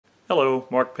Hello,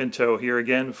 Mark Pinto here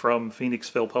again from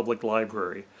Phoenixville Public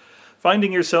Library.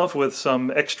 Finding yourself with some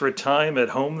extra time at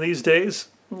home these days?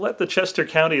 Let the Chester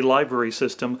County Library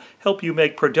System help you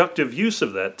make productive use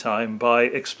of that time by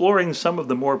exploring some of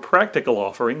the more practical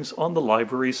offerings on the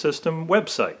library system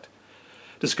website.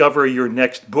 Discover your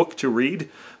next book to read,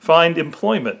 find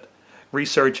employment,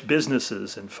 research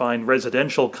businesses, and find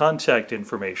residential contact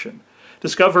information.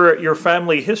 Discover your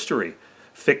family history,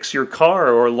 fix your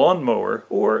car or lawnmower,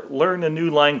 or learn a new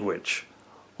language.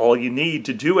 All you need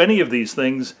to do any of these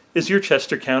things is your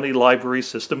Chester County Library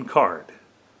System card.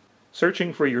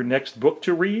 Searching for your next book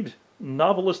to read?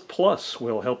 Novelist Plus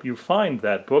will help you find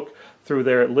that book through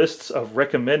their lists of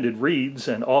recommended reads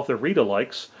and author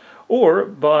read-alikes, or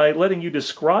by letting you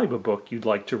describe a book you'd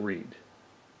like to read.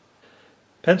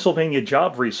 Pennsylvania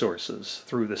Job Resources,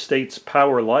 through the state's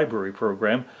Power Library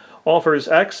program, offers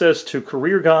access to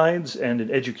career guides and an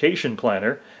education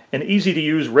planner, an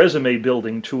easy-to-use resume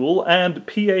building tool, and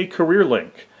PA Career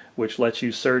Link, which lets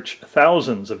you search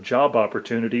thousands of job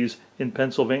opportunities in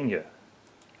Pennsylvania.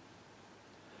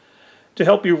 To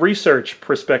help you research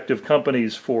prospective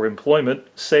companies for employment,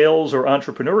 sales, or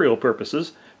entrepreneurial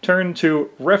purposes, turn to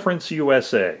Reference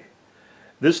USA.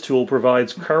 This tool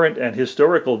provides current and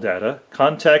historical data,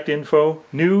 contact info,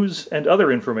 news, and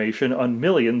other information on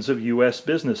millions of U.S.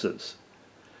 businesses.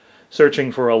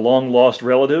 Searching for a long-lost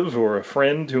relative or a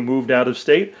friend who moved out of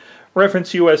state,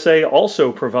 Reference USA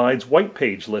also provides white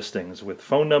page listings with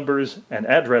phone numbers and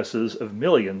addresses of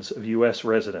millions of U.S.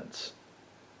 residents.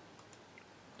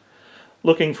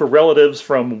 Looking for relatives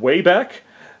from way back?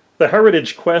 The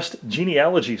Heritage Quest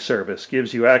genealogy service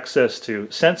gives you access to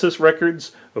census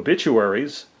records,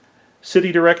 obituaries,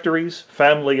 city directories,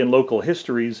 family and local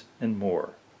histories, and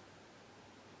more.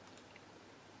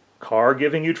 Car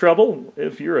giving you trouble?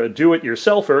 If you're a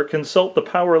do-it-yourselfer, consult the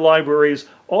Power Library's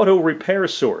Auto Repair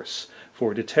Source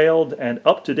for detailed and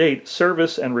up-to-date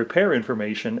service and repair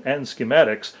information and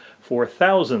schematics for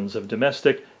thousands of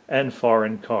domestic and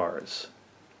foreign cars.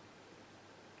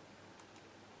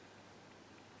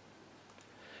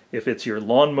 If it's your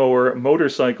lawnmower,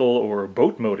 motorcycle, or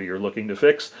boat motor you're looking to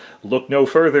fix, look no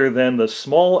further than the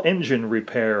Small Engine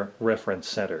Repair Reference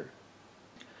Center.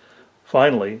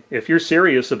 Finally, if you're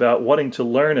serious about wanting to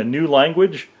learn a new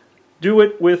language, do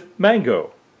it with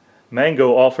Mango.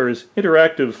 Mango offers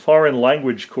interactive foreign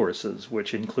language courses,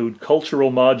 which include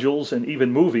cultural modules and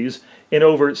even movies in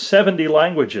over 70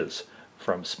 languages,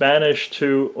 from Spanish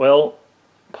to, well,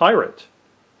 pirate.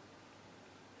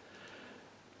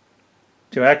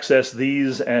 To access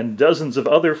these and dozens of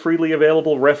other freely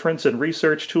available reference and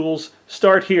research tools,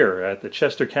 start here at the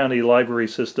Chester County Library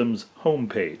System's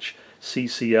homepage,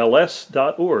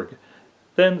 ccls.org.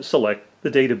 Then select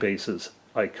the Databases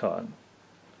icon.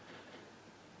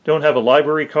 Don't have a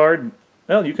library card?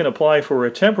 Well, you can apply for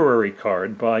a temporary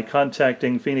card by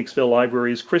contacting Phoenixville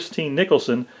Library's Christine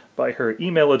Nicholson by her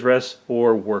email address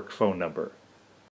or work phone number.